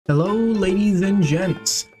Hello ladies and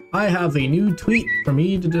gents, I have a new tweet for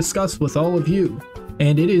me to discuss with all of you,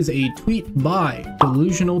 and it is a tweet by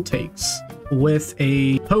Delusional Takes with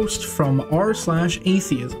a post from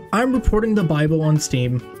r/atheism. I'm reporting the Bible on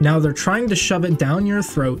Steam. Now they're trying to shove it down your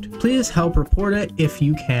throat. Please help report it if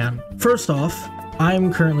you can. First off,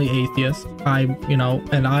 I'm currently atheist.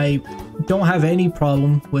 And I don't have any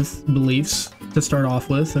problem with beliefs to start off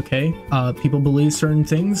with, okay? People believe certain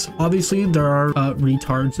things. Obviously, there are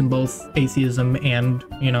retards in both atheism and,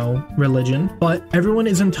 religion, but everyone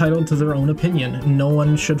is entitled to their own opinion. No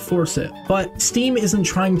one should force it. But Steam isn't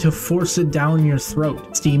trying to force it down your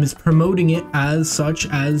throat. Steam is promoting it as such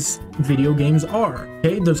as video games are,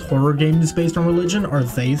 okay? There's horror games based on religion. Are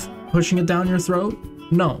they pushing it down your throat?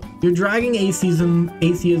 No. You're dragging atheism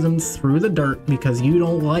through the dirt because you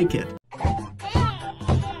don't like it.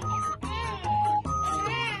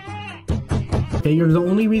 Okay, the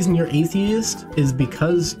only reason you're atheist is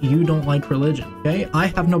because you don't like religion, okay? I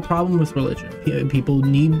have no problem with religion. People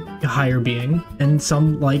need a higher being, and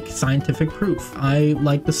some like scientific proof. I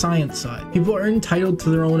like the science side. People are entitled to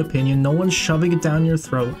their own opinion. No one's shoving it down your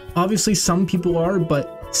throat. Obviously, some people are,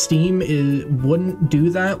 but Steam wouldn't do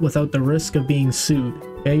that without the risk of being sued,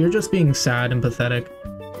 okay? You're just being sad and pathetic,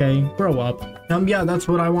 okay? Grow up. Yeah, that's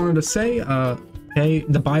what I wanted to say. Okay,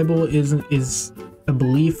 the Bible is a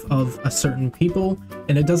belief of a certain people,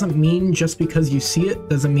 and it doesn't mean just because you see it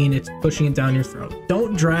doesn't mean it's pushing it down your throat.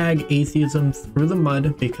 Don't drag atheism through the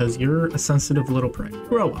mud because you're a sensitive little prick.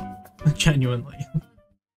 Grow up. Genuinely.